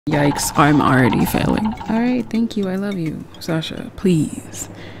Yikes, I'm already failing. All right, thank you. I love you, Sasha. Please.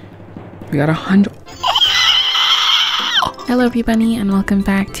 We got 100. Hello everybody and welcome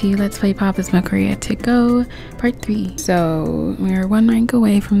back to Let's Play Papa's Mocharia to Go Part 3. So we are one rank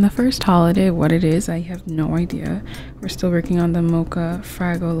away from the first holiday. What it is, I have no idea. We're still working on the mocha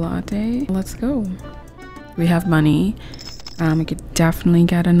fraggle latte. Let's go. We have money. We could definitely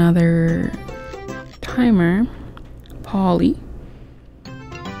get another timer. Polly.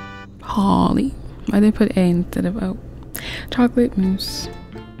 Why they put A instead of O? Chocolate mousse.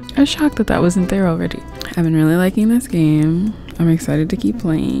 I was shocked that that wasn't there already. I've been really liking this game. I'm excited to keep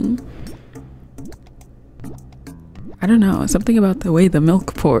playing. I don't know, something about the way the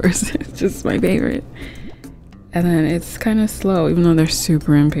milk pours. It's just my favorite. And then it's kind of slow, even though they're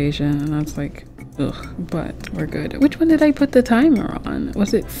super impatient, and that's like, ugh, but we're good. Which one did I put the timer on?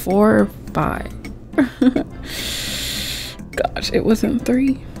 Was it 4 or 5? Gosh, it wasn't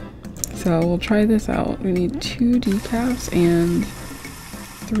 3. So we'll try this out. We need 2 decafs and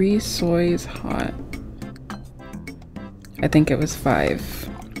 3 soys hot. I think it was 5.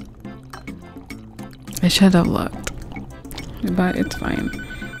 I should have looked, but it's fine.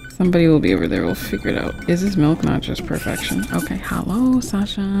 Somebody will be over there. We'll figure it out. Is this milk not just perfection? Okay, hello,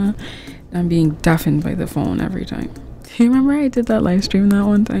 Sasha. I'm being deafened by the phone every time. Do you remember I did that live stream that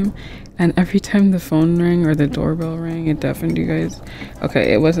one time? And every time the phone rang or the doorbell rang, it deafened you guys.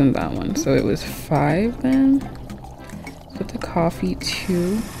 Okay, it wasn't that one. So it was 5 then. Put the coffee 2.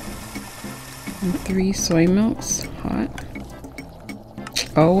 And 3 soy milks hot.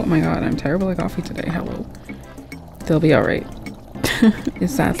 Oh my god, I'm terrible at coffee today. Hello. They'll be alright.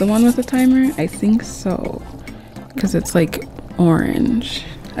 Is that the one with the timer? I think so. Because it's like orange.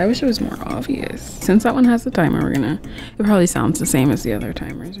 I wish it was more obvious. Since that one has the timer, it probably sounds the same as the other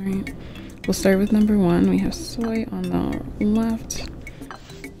timers, right? We'll start with number 1. We have soy on the left.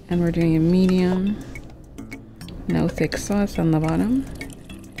 And we're doing a medium. No thick sauce on the bottom.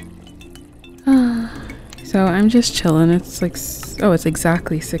 So I'm just chilling. It's like, oh, it's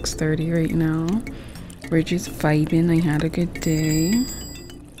exactly 6:30 right now. We're just vibing. I had a good day.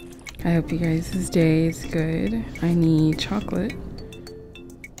 I hope you guys' day is good. I need chocolate.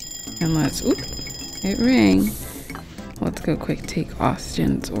 And let's, oop, it rang. Let's go quick take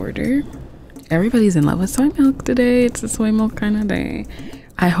Austin's order. Everybody's in love with soy milk today. It's a soy milk kind of day.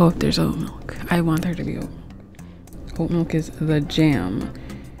 I hope there's oat milk. I want there to be oat milk. Oat milk is the jam.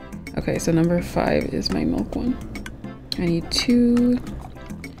 Okay, so number 5 is my milk one. I need 2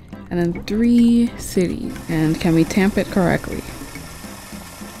 and then 3 cities. And can we tamp it correctly?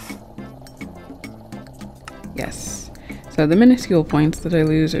 Yes. So the minuscule points that I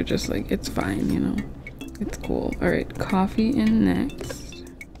lose are just like, it's fine, you know. It's cool. All right, coffee in next.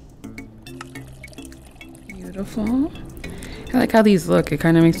 Beautiful. I like how these look. It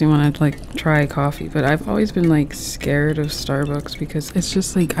kind of makes me want to like try coffee, but I've always been like scared of Starbucks because it's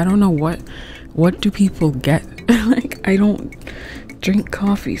just like, I don't know what do people get. Like, I don't drink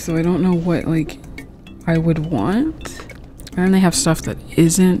coffee, so I don't know what like I would want. And they have stuff that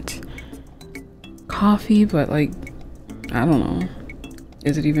isn't coffee, but like, I don't know.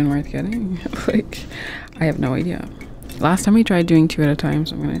 Is it even worth getting? Like, I have no idea. Last time we tried doing 2 at a time,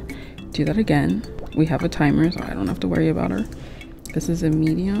 so I'm gonna do that again. We have a timer, so I don't have to worry about her. This is a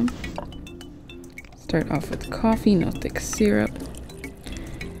medium. Start off with coffee, no thick syrup.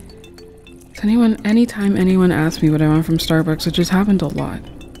 So anytime anyone asks me what I want from Starbucks, it just happened a lot.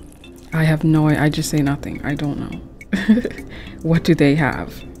 I have no idea. I just say nothing. I don't know. What do they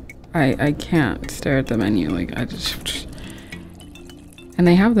have? I can't stare at the menu. Like, I just... And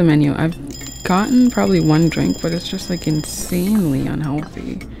they have the menu. I've gotten probably 1 drink, but it's just like insanely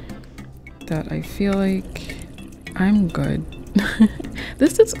unhealthy that I feel like I'm good.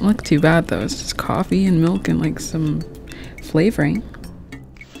 This doesn't look too bad though. It's just coffee and milk and like some flavoring.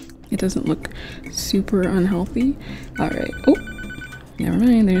 It doesn't look super unhealthy. All right. Oh, never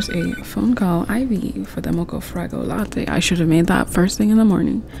mind. There's a phone call. Ivy for the mocha fraggle latte. I should have made that first thing in the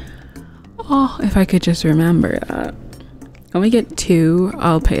morning. Oh, if I could just remember that. When we get 2,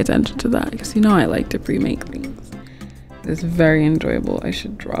 I'll pay attention to that because you know I like to pre-make things. It's very enjoyable. I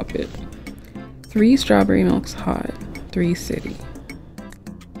should drop it. 3 strawberry milks hot, 3 city.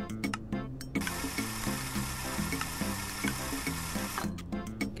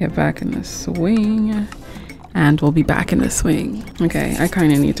 Get back in the swing. And we'll be back in the swing. Okay, I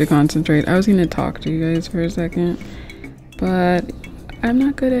kind of need to concentrate. I was going to talk to you guys for a second, but I'm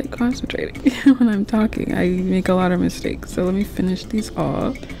not good at concentrating when I'm talking. I make a lot of mistakes. So let me finish these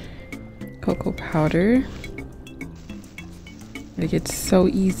off. Cocoa powder. Like, it's so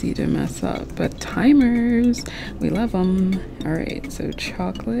easy to mess up, but timers, we love them. All right, so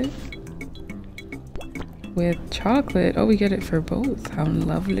chocolate with chocolate. Oh, we get it for both. How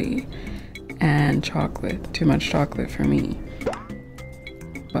lovely. And chocolate. Too much chocolate for me.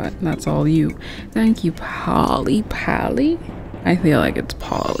 But that's all you. Thank you, Polly. Pally? I feel like it's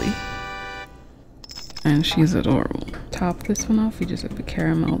Polly. And she's adorable. Top this one off. We just have a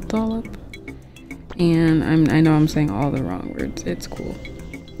caramel dollop. And I know I'm saying all the wrong words. It's cool.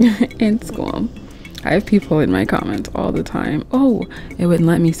 It's cool. I have people in my comments all the time. Oh, it wouldn't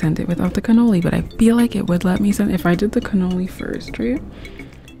let me send it without the cannoli, but I feel like it would let me send. If I did the cannoli first, right?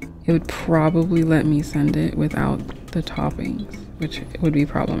 It would probably let me send it without the toppings, which would be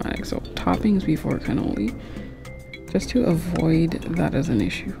problematic. So toppings before cannoli, just to avoid that as an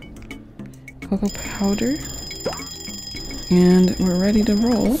issue. Cocoa powder. And we're ready to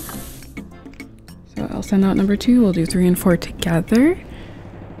roll. So I'll send out number 2. We'll do 3 and 4 together.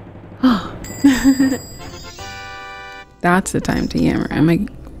 Oh, that's the time to yammer. And my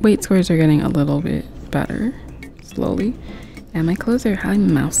weight scores are getting a little bit better, slowly. And my clothes are high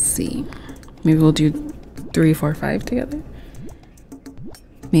mousy. Maybe we'll do 3, 4, 5 together.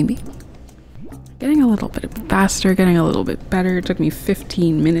 Maybe. Getting a little bit faster, getting a little bit better. It took me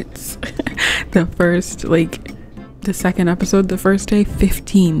 15 minutes. The second episode, the first day,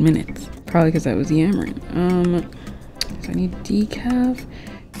 15 minutes. Probably because I was yammering. So I need decaf,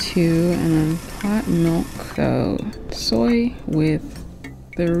 2, and then hot milk. So soy with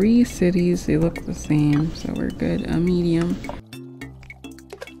 3 cities. They look the same, so we're good. A medium.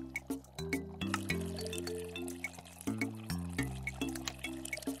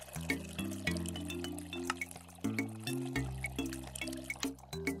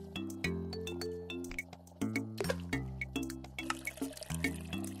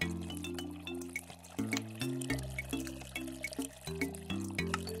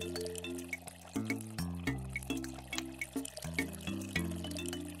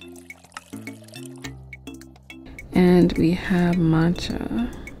 And we have matcha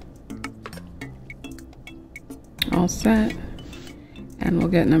all set. And we'll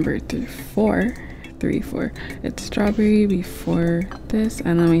get number 4. It's strawberry before this.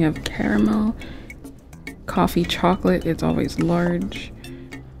 And then we have caramel, coffee chocolate. It's always large.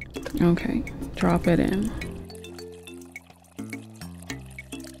 Okay, drop it in.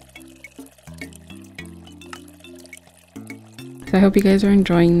 So I hope you guys are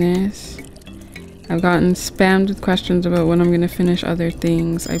enjoying this. I've gotten spammed with questions about when I'm going to finish other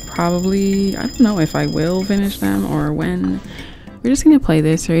things. I don't know if I will finish them or when. We're just going to play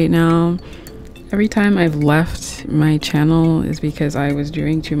this right now. Every time I've left my channel is because I was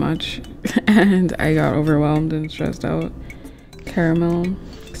doing too much and I got overwhelmed and stressed out. Caramel.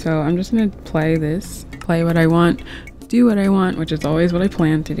 So I'm just going to play this, play what I want, do what I want, which is always what I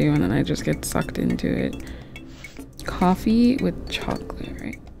plan to do, and then I just get sucked into it. Coffee with chocolate,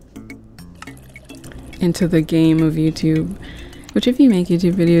 right? Into the game of YouTube, which if you make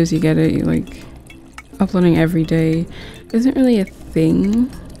YouTube videos, you get it. You like uploading every day isn't really a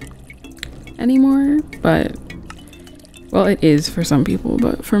thing anymore, but well, it is for some people,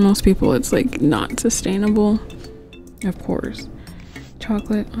 but for most people it's like not sustainable. Of course,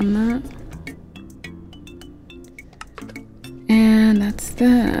 chocolate on that, and that's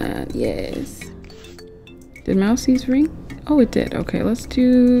that. Yes. Did Mousie's ring? Oh, it did. Okay, let's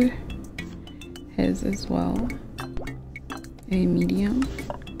do his as well. A medium.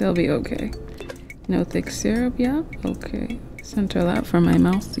 They'll be okay. No thick syrup. Yeah, okay. Center that for my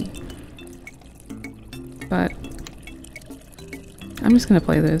Mousie. But I'm just gonna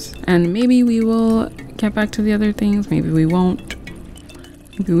play this, and maybe we will get back to the other things. Maybe we won't.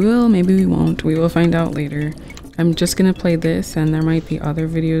 Maybe we will, maybe we won't. We will find out later. I'm just gonna play this, and there might be other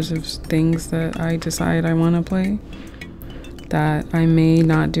videos of things that I decide I want to play that I may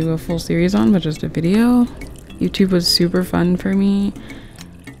not do a full series on, but just a video. YouTube was super fun for me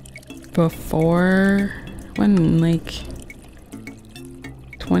before, when, like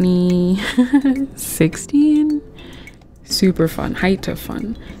 2016. Super fun, height of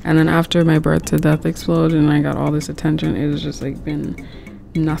fun. And then after my birth to death exploded and I got all this attention, it was just like been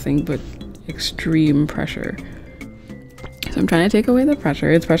nothing but extreme pressure. So I'm trying to take away the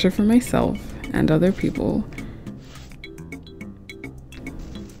pressure. It's pressure for myself and other people.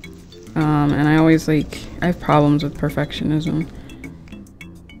 And I always I have problems with perfectionism.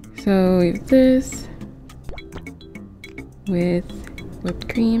 So we have this with whipped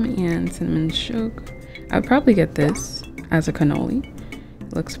cream and cinnamon sugar. I would probably get this as a cannoli.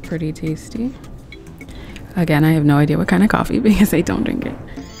 It looks pretty tasty. Again, I have no idea what kind of coffee because I don't drink it.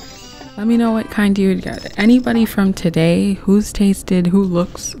 Let me know what kind you would get. Anybody from today who's tasted, who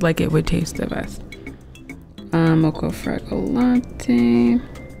looks like it would taste the best. Mocha Fraggle Latte.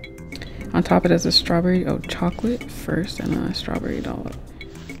 On top it has a strawberry, chocolate first and then a strawberry dollop.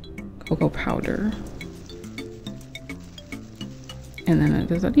 Cocoa powder. And then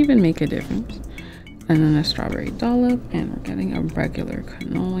does that even make a difference? And then a strawberry dollop, and we're getting a regular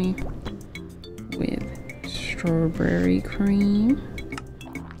cannoli with strawberry cream.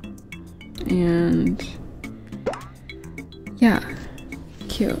 And yeah,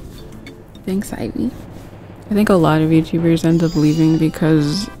 cute. Thanks, Ivy. I think a lot of YouTubers end up leaving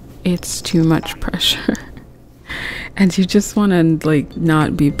because it's too much pressure. And you just want to like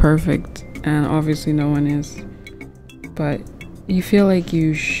not be perfect, and obviously no one is, but you feel like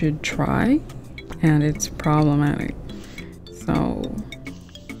you should try, and it's problematic. So,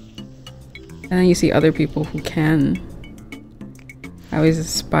 and then you see other people who can. I always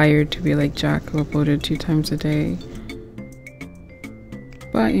aspired to be like Jack, who uploaded 2 times a day,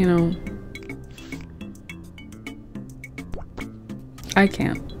 but you know, I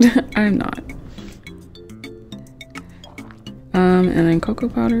can't. I'm not. And then cocoa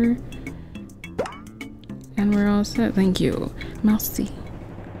powder, and we're all set. Thank you. Merci.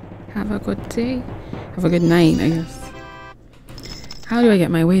 Have a good day. Have a good night, I guess. How do I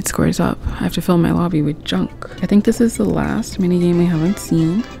get my weight scores up? I have to fill my lobby with junk. I think this is the last mini game we haven't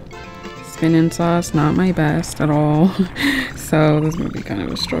seen. Spin and sauce, not my best at all. So this might be kind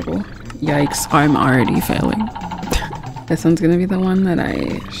of a struggle. Yikes, I'm already failing. This one's gonna be the one that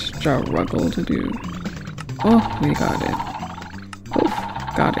I struggle to do. Oh, we got it. Oof,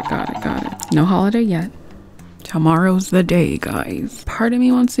 got it. No holiday yet. Tomorrow's the day, guys. Part of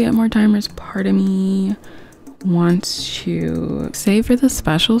me wants to get more timers. Part of me wants to save for the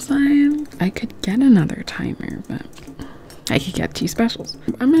special sign. I could get another timer, but I could get 2 specials.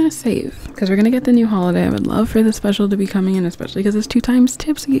 I'm gonna save because we're gonna get the new holiday. I would love for the special to be coming in, especially because it's 2 times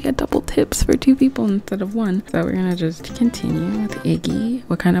tips. You get double tips for 2 people instead of 1. So we're gonna just continue with Iggy.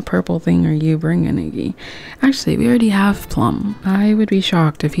 What kind of purple thing are you bringing, Iggy? Actually, we already have plum. I would be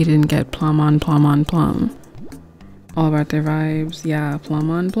shocked if he didn't get plum on plum on plum. All about their vibes. Yeah, plum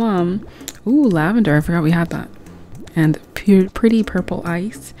on plum. Ooh, lavender. I forgot we had that. And pretty purple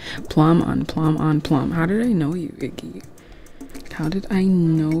ice. Plum on plum on plum. How did I know you, Iggy? How did I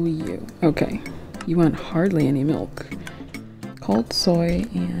know you? Okay, you want hardly any milk. Cold soy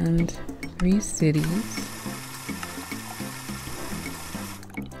and 3 cities.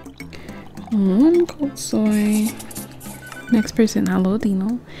 1 cold soy. Next person, hello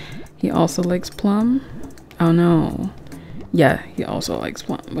Dino. He also likes plum. Oh no. Yeah, he also likes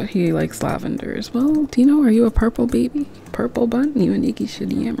plum, but he likes lavender as well. Dino, are you a purple baby? Purple bun? You and Iggy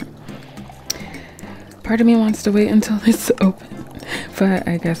should yammer. Part of me wants to wait until it's open, but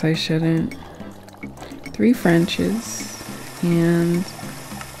I guess I shouldn't. 3 Frenches. And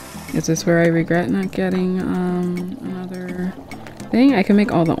is this where I regret not getting another thing? I can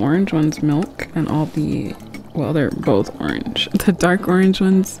make all the orange ones milk and all the, well, they're both orange. The dark orange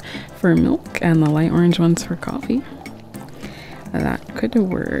ones for milk and the light orange ones for coffee. That could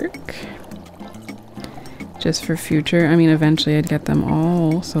work. Just for future. I mean, eventually I'd get them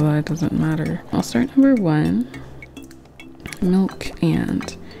all, so that it doesn't matter. I'll start number 1. Milk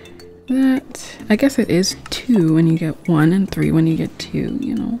and that. I guess it is 2 when you get 1 and 3 when you get 2,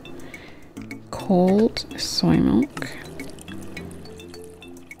 you know. Cold soy milk.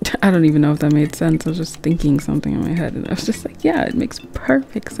 I don't even know if that made sense. I was just thinking something in my head and I was just like, yeah, it makes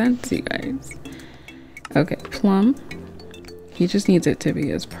perfect sense, you guys. Okay, plum. He just needs it to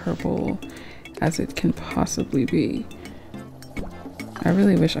be as purple as it can possibly be. I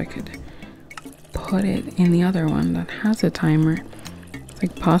really wish I could put it in the other one that has a timer. It's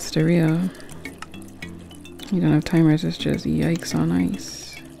like Pastaria. You don't have timers, it's just yikes on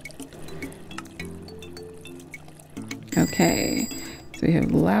ice. Okay, so we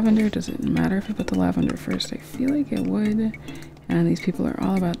have lavender. Does it matter if I put the lavender first? I feel like it would. And these people are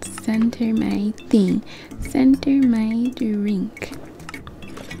all about center my thing, center my drink.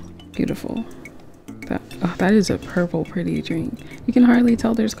 Beautiful. That is a purple pretty drink. You can hardly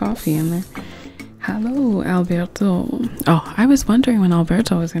tell there's coffee in there. Hello, Alberto. Oh, I was wondering when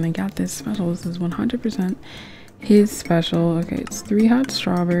Alberto was gonna get this special. This is 100% his special. Okay, it's 3 hot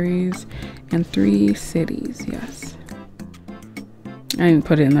strawberries and 3 cities. Yes. I didn't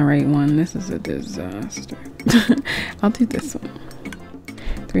put it in the right one. This is a disaster. I'll do this one.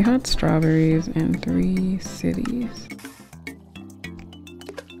 3 hot strawberries and 3 cities.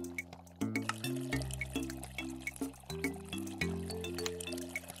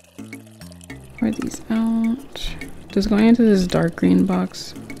 Pour these out. Just going into this dark green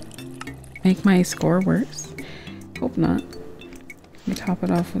box make my score worse? Hope not. We top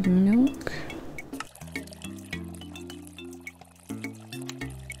it off with milk.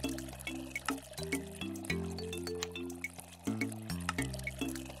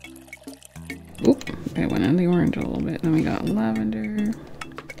 Oop, I went in the orange a little bit. Then we got lavender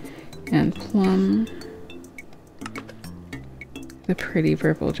and plum. The pretty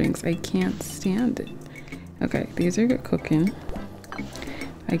purple drinks. I can't stand it. Okay, these are good cooking.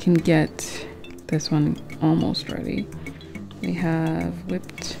 I can get this one almost ready. We have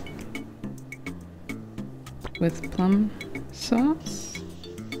whipped with plum sauce.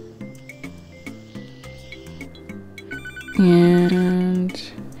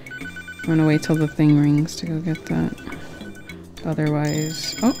 And I'm gonna wait till the thing rings to go get that.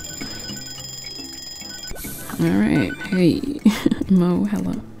 Otherwise, oh. All right, hey, Mo,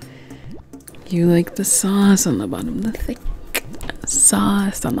 hello. You like the sauce on the bottom, the thick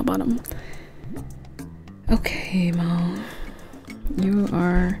sauce on the bottom. Okay, Mo. You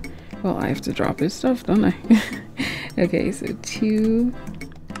are, well, I have to drop his stuff, don't I? Okay, so 2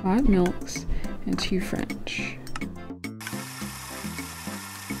 hot milks and 2 French.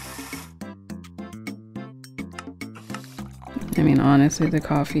 I mean, honestly, the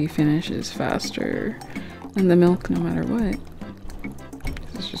coffee finishes faster than the milk no matter what.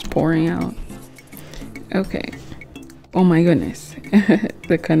 It's just pouring out. Okay. Oh my goodness.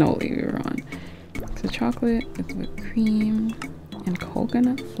 The cannoli we were on. So chocolate with whipped cream and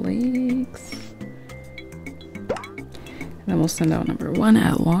coconut flakes. And then we'll send out number 1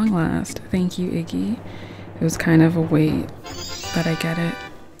 at long last. Thank you, Iggy. It was kind of a wait, but I get it.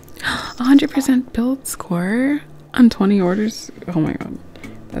 100% build score on 20 orders. Oh my god,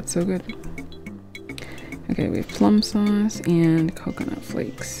 that's so good. Okay, we have plum sauce and coconut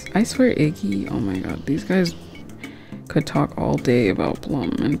flakes. I swear, Iggy, oh my god, these guys could talk all day about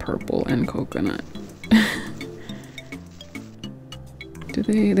plum and purple and coconut. Do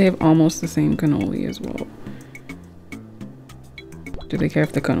they have almost the same cannoli as well. Do they care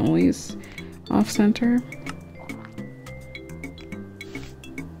if the cannoli is off center?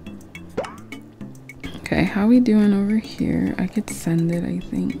 Okay, how we doing over here? I could send it, I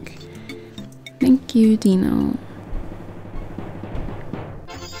think. Thank you, Dino.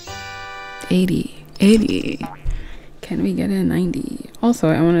 80. Can we get a 90? Also,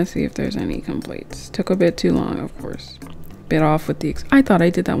 I want to see if there's any complaints. Took a bit too long, of course. Bit off with the I thought I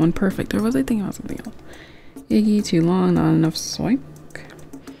did that one perfect, or was I thinking about something else? Iggy, too long, not enough soy.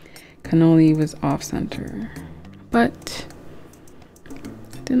 Cannoli was off center, but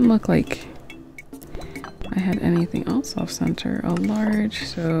it didn't look like I had anything else off center. A large,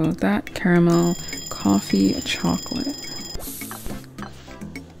 so that caramel, coffee, chocolate.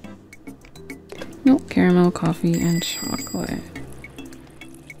 Milk, caramel, coffee, and chocolate.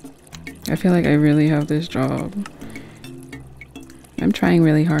 I feel like I really have this job. I'm trying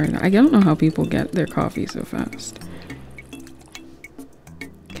really hard. I don't know how people get their coffee so fast.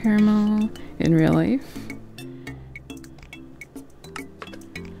 Caramel in real life.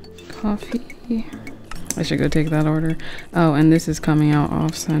 Coffee. I should go take that order. Oh, and this is coming out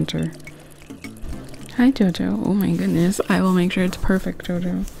off center. Hi, Jojo. Oh my goodness. I will make sure it's perfect,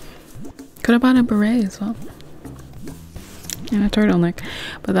 Jojo. Could have bought a beret as well. And a turtleneck.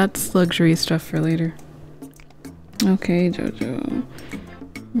 But that's luxury stuff for later. Okay, Jojo.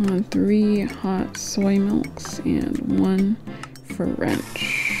 3 hot soy milks and 1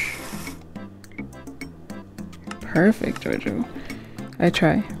 French. Perfect, Jojo. I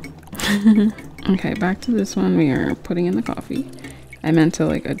try. Okay, back to this one. We are putting in the coffee. I meant to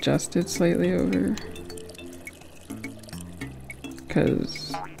like adjust it slightly over.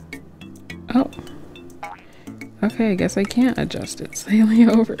 Because... oh. Okay, I guess I can't adjust it slightly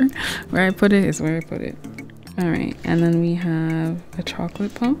over. Where I put it is where I put it. Alright, and then we have a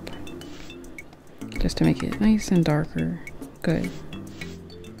chocolate pump. Just to make it nice and darker. Good.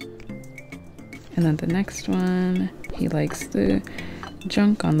 And then the next one, he likes the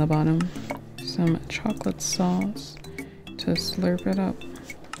junk on the bottom. Some chocolate sauce to slurp it up.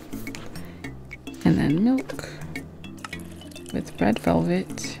 And then milk with red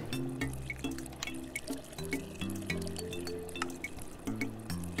velvet.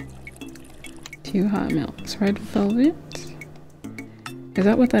 Two hot milks. Red velvet? Is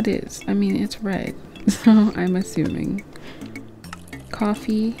that what that is? I mean, it's red, so I'm assuming.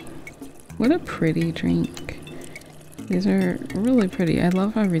 Coffee. What a pretty drink. These are really pretty. I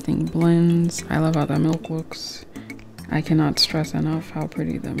love how everything blends. I love how the milk looks. I cannot stress enough how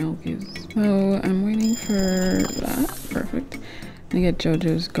pretty the milk is. So I'm waiting for that. Perfect. I'm gonna get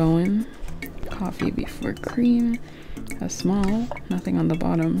JoJo's going. Coffee before cream. A small, nothing on the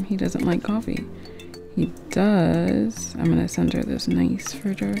bottom. He doesn't like coffee. He does. I'm gonna center this nice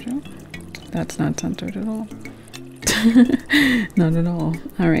for Jojo. That's not centered at all. Not at all.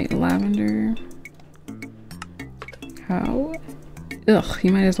 Alright, lavender. How? Ugh, he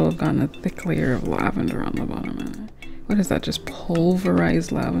might as well have gotten a thick layer of lavender on the bottom. What is that? Just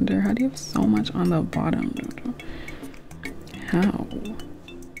pulverized lavender? How do you have so much on the bottom, Jojo? How?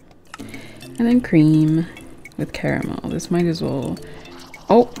 And then cream with caramel. This might as well...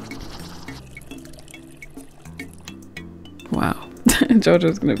 Oh! Wow.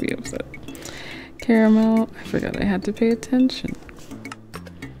 Jojo's gonna be upset. Caramel. I forgot I had to pay attention.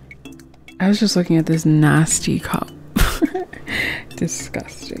 I was just looking at this nasty cup.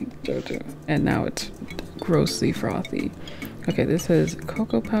 Disgusting, Jojo. And now it's grossly frothy. Okay, this has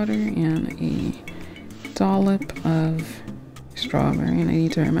cocoa powder and a dollop of strawberry. And I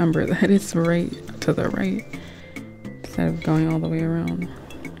need to remember that it's right to the right instead of going all the way around.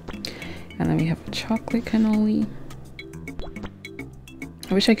 And then we have a chocolate cannoli.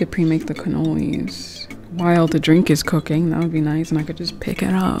 I wish I could pre-make the cannolis while the drink is cooking. That would be nice, and I could just pick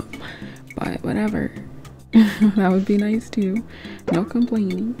it up. But whatever. That would be nice too. No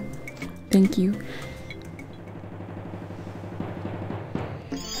complaining. Thank you.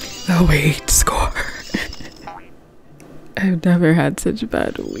 The weight score. I've never had such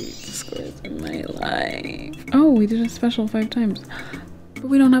bad weight scores in my life. Oh, we did a special 5 times. But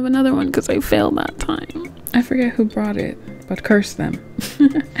we don't have another one because I failed that time. I forget who brought it, but curse them.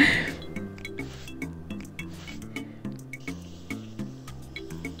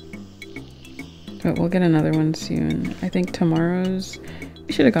 But we'll get another one soon. I think tomorrow's...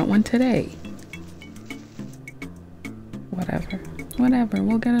 We should have got one today. Whatever. Whatever.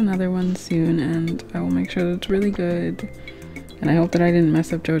 We'll get another one soon, and I will make sure that it's really good. And I hope that I didn't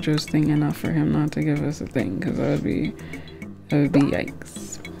mess up Jojo's thing enough for him not to give us a thing, because that would be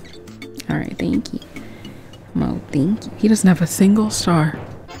yikes. Alright, thank you. Mo, thank you. He doesn't have a single star.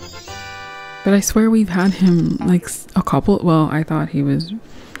 But I swear we've had him like a couple... Well, I thought he was...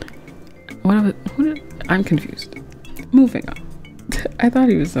 I'm confused. Moving on. I thought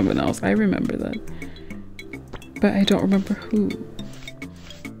he was someone else. I remember that. But I don't remember who.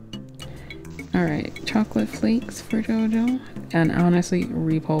 Alright, chocolate flakes for Jojo. And honestly,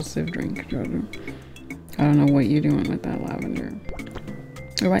 repulsive drink, Jojo. I don't know what you're doing with that lavender.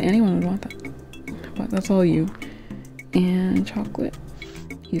 Or why anyone would want that. But that's all you. And chocolate.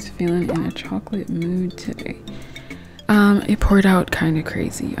 He's feeling in a chocolate mood today. It poured out kind of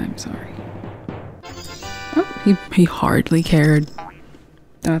crazy. I'm sorry. Oh, he hardly cared.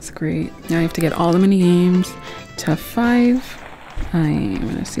 That's great. Now I have to get all the mini games to 5. I'm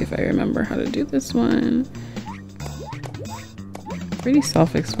gonna see if I remember how to do this one. Pretty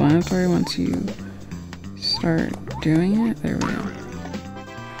self-explanatory once you start doing it. There we go.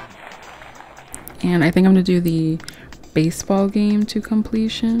 And I think I'm gonna do the baseball game to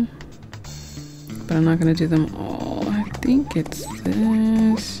completion, but I'm not gonna do them all. I think it's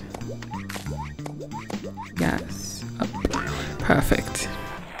this. Yes. Oh, perfect.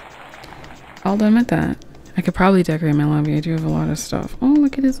 All done with that. I could probably decorate my lobby. I do have a lot of stuff. Oh,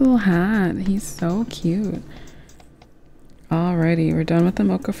 look at his little hat. He's so cute. Alrighty, we're done with the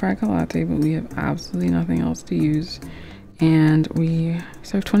mocha fracca latte, but we have absolutely nothing else to use. And we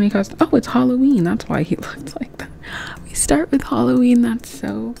serve 20 customers. Oh, it's Halloween. That's why he looks like that. We start with Halloween. That's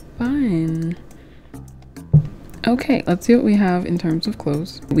so fun. Okay, let's see what we have in terms of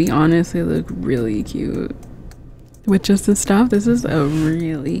clothes. We honestly look really cute with just the stuff. This is a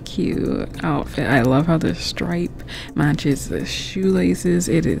really cute outfit. I love how the stripe matches the shoelaces.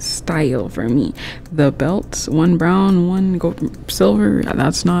 It is style for me. The belts, one brown, one gold, silver.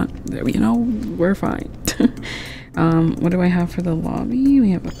 That's not, you know, we're fine. What do I have for the lobby? We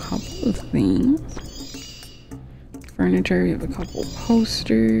have a couple of things. Furniture, we have a couple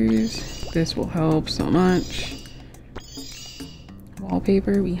posters. This will help so much.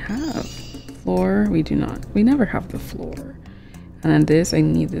 Wallpaper, we have. Floor, we do not. We never have the floor. And then this, I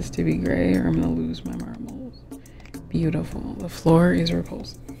need this to be gray or I'm gonna lose my marbles. Beautiful. The floor is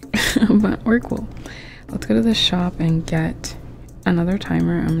repulsive, but we're cool. Let's go to the shop and get another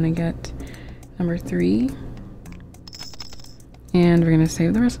timer. I'm gonna get number 3. And we're gonna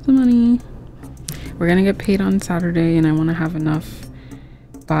save the rest of the money. We're gonna get paid on Saturday, and I want to have enough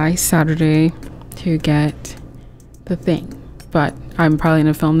by Saturday to get the thing. But I'm probably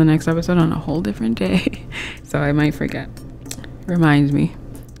gonna film the next episode on a whole different day, so I might forget. Remind me.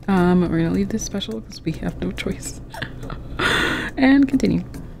 We're gonna leave this special because we have no choice. And continue.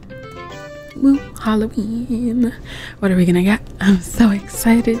 Woo, Halloween. What are we gonna get? I'm so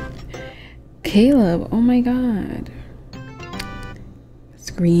excited. Caleb, oh my god.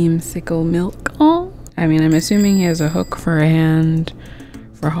 Screamsicle milk. Oh, I mean, I'm assuming he has a hook for a hand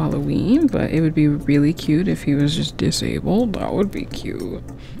for Halloween, but it would be really cute if he was just disabled. That would be cute.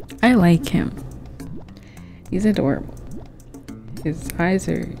 I like him. He's adorable. His eyes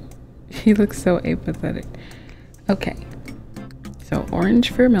are, he looks so apathetic. Okay, so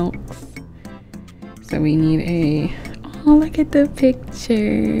orange for milks. So we need a, oh, look at the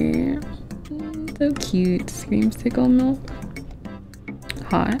picture. So cute. Screamsicle milk.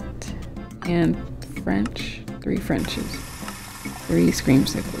 Hot. And French. 3 Frenches. 3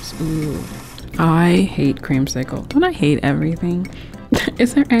 Screamsicles. Ooh. I hate creamsicle. Don't I hate everything?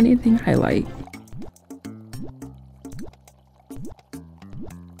 Is there anything I like?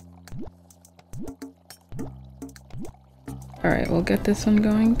 Alright, we'll get this one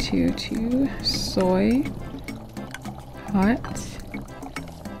going to soy, hot,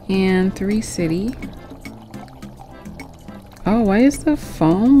 and 3 city. Oh, why is the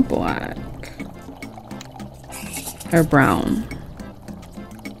foam black? Or brown.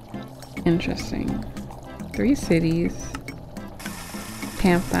 Interesting. 3 cities.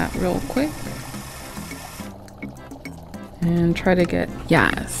 Tamp that real quick. And try to get,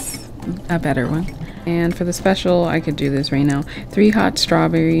 yes, a better one. And for the special, I could do this right now. 3 hot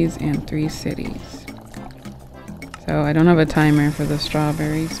strawberries and 3 cities. So I don't have a timer for the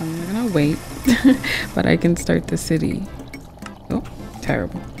strawberries, so I'm gonna wait. But I can start the city. Oh,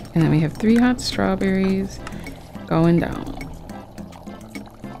 terrible. And then we have 3 hot strawberries going down.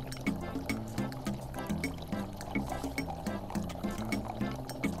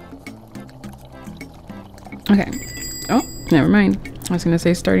 Okay. Oh, never mind. I was gonna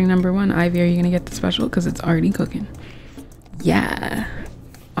say starting number 1. Ivy, are you gonna get the special? Because it's already cooking. Yeah.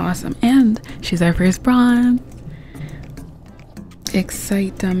 Awesome. And she's our first bronze.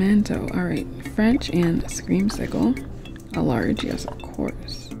 Excitamento. Alright. French and Screamsicle. A large, yes, of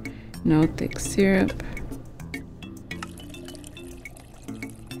course. No thick syrup.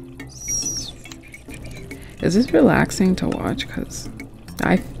 Is this relaxing to watch? Because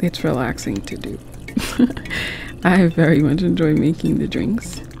it's relaxing to do. I very much enjoy making the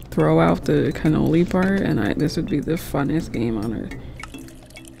drinks. Throw out the cannoli part and this would be the funnest game on earth.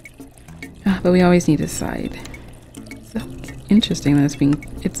 But we always need a side. So it's interesting that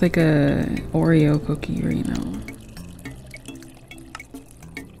it's like a Oreo cookie right now.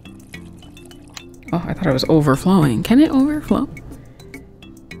 Oh, I thought it was overflowing. Can it overflow?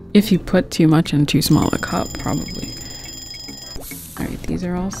 If you put too much in too small a cup, probably. Alright, these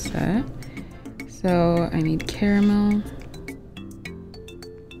are all set. So I need caramel.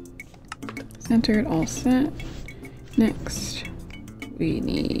 Centered, all set. Next, we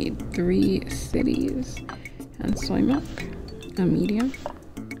need 3 cities and soy milk, a medium.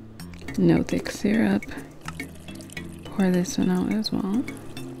 No thick syrup. Pour this one out as well.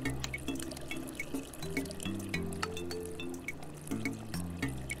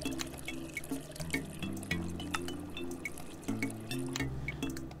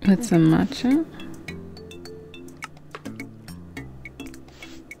 With some matcha.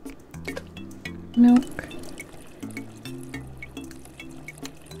 Milk.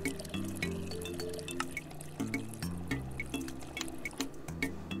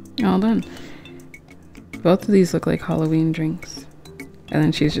 All done. Both of these look like Halloween drinks. And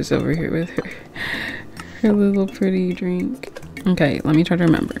then she's just over here with her little pretty drink. Okay, let me try to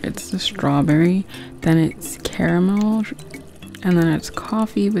remember. It's the strawberry, then it's caramel, and then it's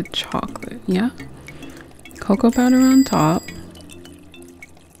coffee with chocolate. Yeah? Cocoa powder on top.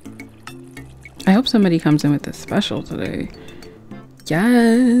 I hope somebody comes in with a special today.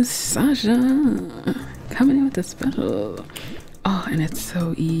 Yes, Sasha. Coming in with a special. Oh, and it's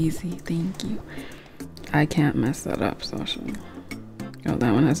so easy. Thank you. I can't mess that up, Sasha. Oh,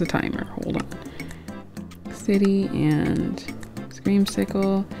 that one has a timer. Hold on. City and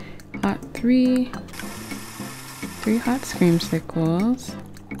Screamsicle. Hot 3. 3 hot Screamsicles.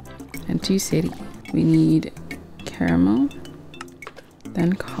 And 2 city. We need caramel.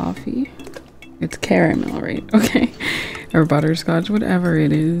 Then coffee. It's caramel, right? Okay. Or butterscotch, whatever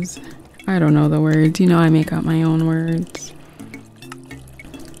it is. I don't know the words. You know I make up my own words.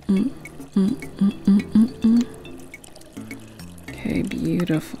 Okay,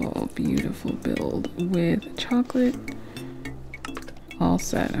 beautiful, beautiful build with chocolate. All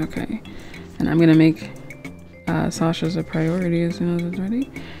set, okay. And I'm gonna make Sasha's a priority as soon as it's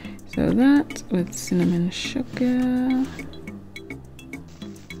ready. So that with cinnamon sugar.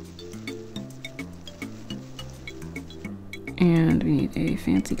 And we need a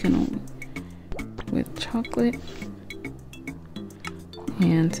fancy cannoli with chocolate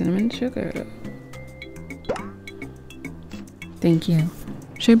and cinnamon sugar. Thank you.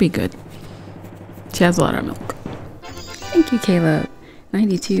 Should be good. She has a lot of milk. Thank you, Caleb.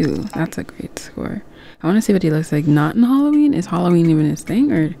 92. That's a great score. I want to see what he looks like not in Halloween. Is Halloween even his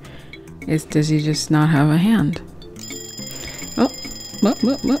thing, or does he just not have a hand? Oh, what?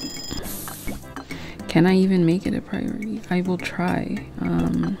 Can I even make it a priority? I will try.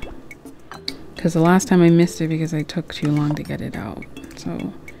 Because the last time I missed it because I took too long to get it out.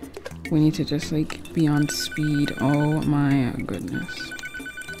 So we need to just like be on speed. Oh my goodness.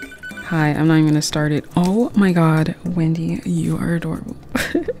 Hi, I'm not even gonna start it. Oh my god, Wendy, you are adorable.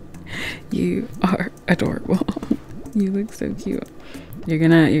 You are adorable. You look so cute. You're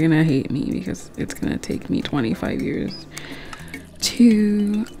gonna hate me because it's gonna take me 25 years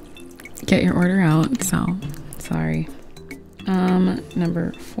to get your order out, so sorry.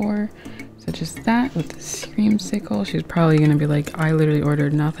 Number 4, so just that with the screamsicle. She's probably gonna be like, I literally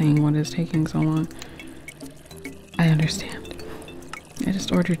ordered nothing, what is taking so long? I understand. I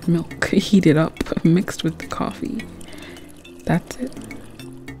just ordered milk heated up mixed with the coffee. That's it.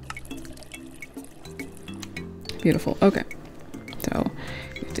 Beautiful. Okay, so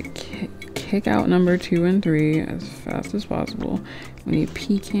we have to kick out number 2 and 3 as fast as possible. We need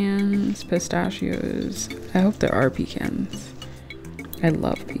pecans, pistachios. I hope there are pecans. I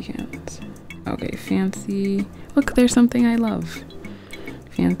love pecans. Okay, fancy. Look, there's something I love.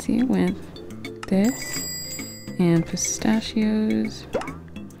 Fancy with this and pistachios.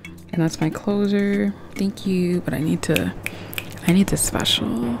 And that's my closer. Thank you, but I need the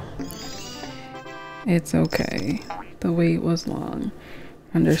special. It's okay. The wait was long.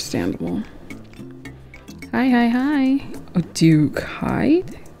 Understandable. Hi. Oh, Duke,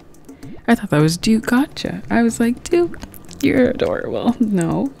 hide? I thought that was Duke Gotcha. I was like, Duke, you're adorable.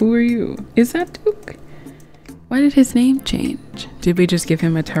 No, who are you? Is that Duke? Why did his name change? Did we just give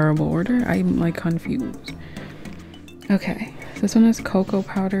him a terrible order? I'm like confused. Okay, this one is cocoa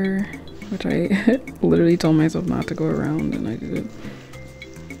powder, which I literally told myself not to go around and I did it.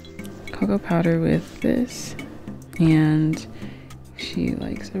 Cocoa powder with this, and she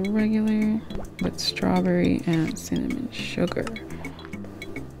likes a regular with strawberry and cinnamon sugar.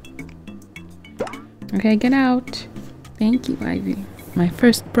 Okay, get out. Thank you, Ivy. My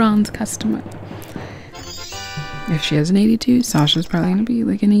first bronze customer. If she has an 82, Sasha's probably gonna be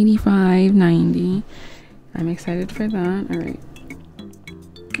like an 85, 90. I'm excited for that. All right,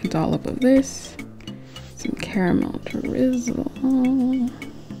 a dollop of this, some caramel drizzle,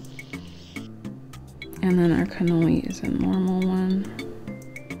 and then our cannoli is a normal one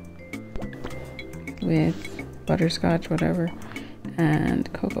with butterscotch, whatever,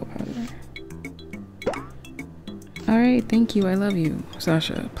 and cocoa powder. All right, thank you. I love you,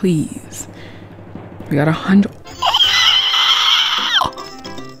 Sasha. Please, we got 100.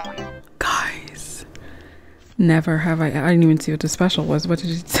 Guys, never have I didn't even see what the special was. What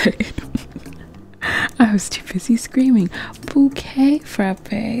did it say? I was too busy screaming. Bouquet frappe.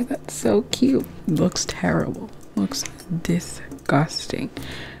 That's so cute. Looks terrible. Looks disgusting.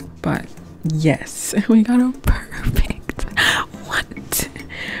 But yes, we got a perfect. What?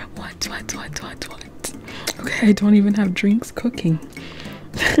 Okay, I don't even have drinks cooking.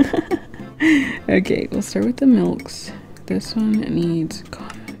 Okay, we'll start with the milks. This one needs,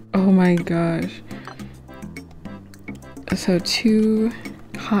 oh my gosh. So 2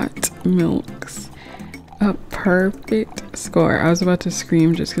 hot milks. A perfect score. I was about to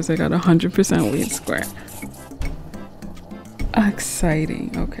scream just because I got 100% lead score.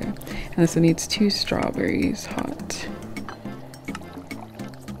 Exciting. Okay. And this one needs 2 strawberries hot.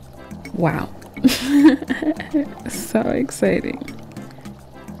 Wow. So exciting.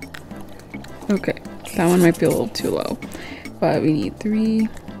 Okay. That one might be a little too low. But we need 3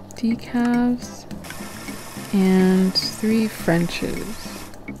 decafs and 3 Frenches.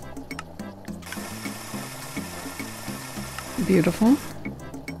 Beautiful.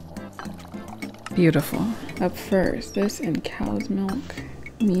 Beautiful. Up first, this and cow's milk,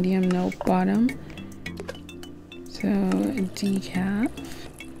 medium, no bottom. So decaf.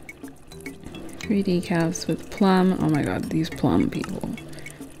 3 decafs with plum. Oh my god, these plum people.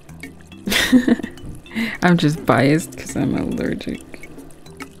 I'm just biased because I'm allergic.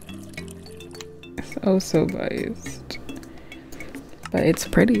 So biased. But it's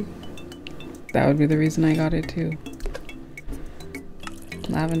pretty. That would be the reason I got it too.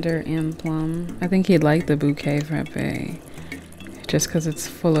 Lavender and plum. I think he'd like the bouquet frappe just because it's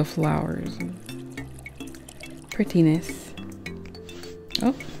full of flowers and prettiness.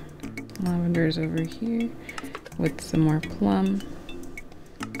 Oh, lavender is over here with some more plum.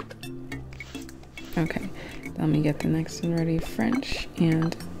 Okay, let me get the next one ready. French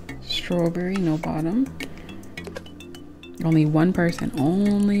and strawberry, no bottom. Only one person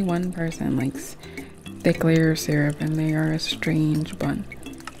likes thick layer of syrup, and they are a strange bun.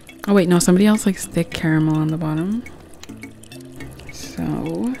 Oh wait, no, somebody else likes thick caramel on the bottom. So,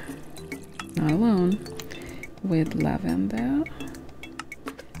 not alone. With lavender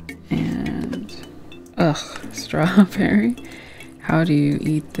and strawberry. How do you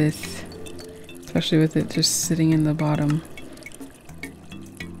eat this? Especially with it just sitting in the bottom.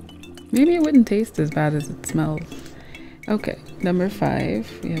 Maybe it wouldn't taste as bad as it smells. Okay, number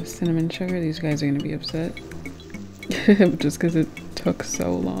 5, we have cinnamon sugar. These guys are gonna be upset. Just because it took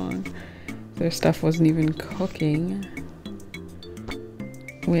so long. Their stuff wasn't even cooking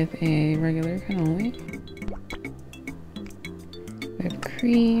with a regular cannoli. We have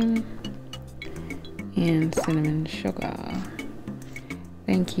cream and cinnamon sugar.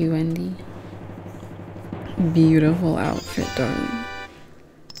 Thank you, Wendy. Beautiful outfit, darling.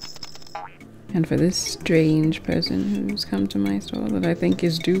 And for this strange person who's come to my store that I think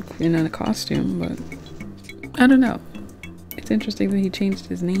is Duke in a costume, but I don't know. It's interesting that he changed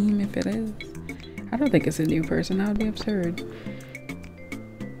his name if it is. I don't think it's a new person. That would be absurd.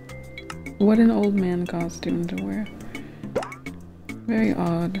 What an old man costume to wear. Very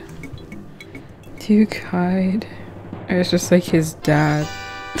odd. Duke Hyde. Or it's just like his dad.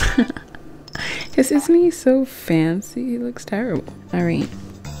 Isn't he so fancy? He looks terrible. Alright.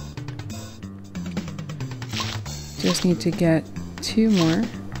 Just need to get 2 more.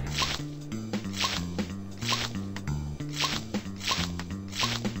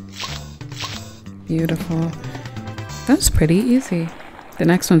 Beautiful. That's pretty easy. The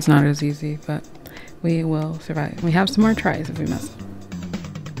next one's not as easy, but we will survive. We have some more tries if we mess up.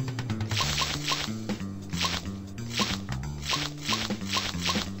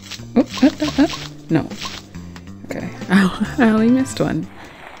 No. Okay. I only missed one.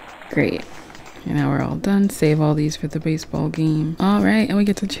 Great. And now we're all done. Save all these for the baseball game. All right, and we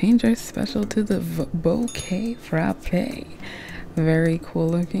get to change our special to the bouquet frappe. Very cool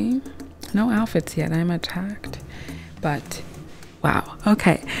looking. No outfits yet. I'm attacked. But wow.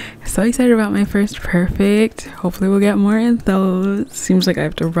 Okay. So excited about my first perfect. Hopefully we'll get more in those. Seems like I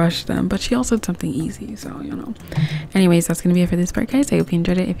have to rush them, but she also had something easy, so you know. Anyways, that's gonna be it for this part, guys. I hope you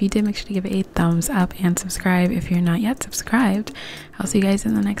enjoyed it. If you did, make sure to give it a thumbs up and subscribe if you're not yet subscribed. I'll see you guys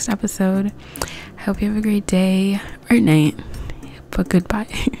in the next episode. I hope you have a great day or night, but goodbye.